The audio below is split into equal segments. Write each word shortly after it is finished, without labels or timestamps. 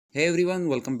Hey everyone,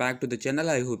 welcome back to the channel.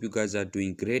 I hope you guys are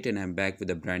doing great and I'm back with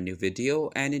a brand new video.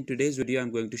 And in today's video,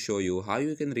 I'm going to show you how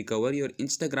you can recover your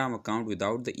Instagram account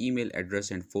without the email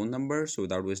address and phone number. So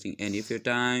without wasting any of your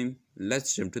time,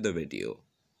 let's jump to the video.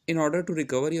 In order to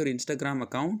recover your Instagram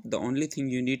account, the only thing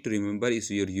you need to remember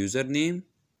is your username.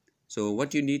 So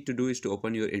what you need to do is to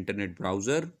open your internet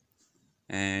browser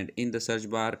and in the search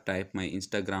bar type my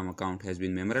Instagram account has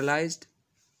been memorialized.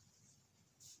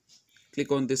 Click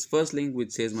on this first link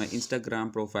which says my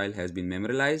Instagram profile has been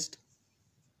memorialized.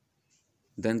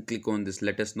 Then click on this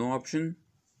let us know option.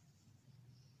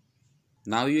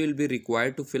 Now you will be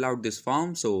required to fill out this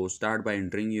form, so start by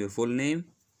entering your full name.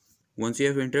 Once you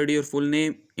have entered your full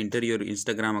name, enter your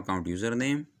Instagram account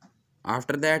username.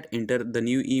 After that, enter the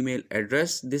new email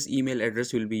address. This email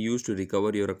address will be used to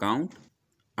recover your account.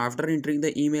 After entering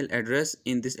the email address,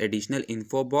 in this additional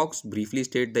info box, briefly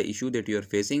state the issue that you are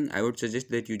facing. I would suggest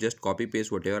that you just copy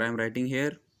paste whatever I am writing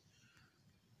here.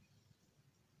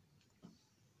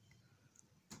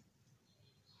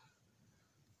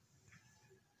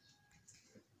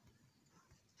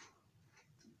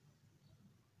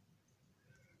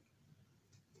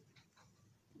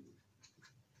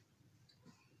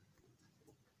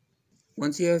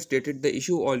 Once you have stated the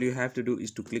issue, all you have to do is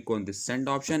to click on this send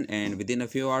option, and within a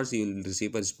few hours you will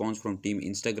receive a response from team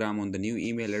Instagram on the new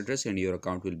email address and your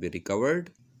account will be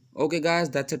recovered. Okay guys,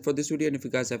 that's it for this video, and if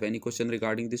you guys have any question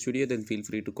regarding this video, then feel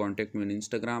free to contact me on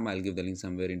Instagram. I'll give the link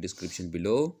somewhere in description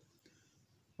below.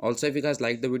 Also, if you guys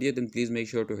like the video, then please make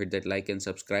sure to hit that like and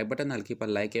subscribe button. I'll keep a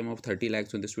like aim of 30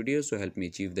 likes on this video, so help me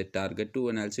achieve that target too,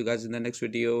 and I'll see you guys in the next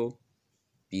video.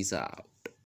 Peace out.